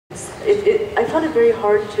I found it very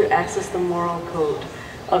hard to access the moral code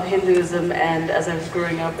of Hinduism, and as I was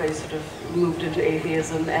growing up, I sort of moved into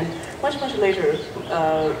atheism, and much later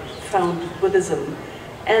found Buddhism.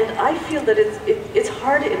 And I feel that it's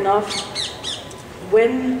hard enough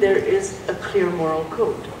when there is a clear moral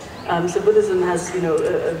code. So Buddhism has,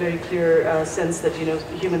 a very clear sense that,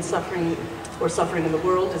 human suffering or suffering in the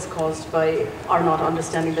world is caused by our not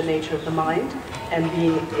understanding the nature of the mind and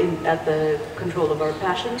being at the control of our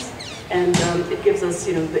passions. And it gives us,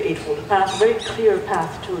 the Eightfold Path, a very clear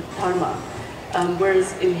path to Dharma.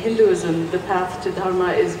 Whereas in Hinduism, the path to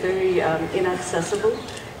Dharma is very inaccessible.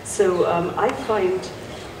 So I find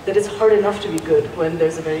that it's hard enough to be good when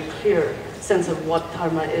there's a very clear sense of what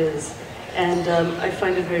Dharma is. And I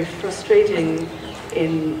find it very frustrating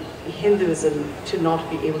in Hinduism to not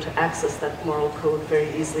be able to access that moral code very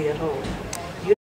easily at all.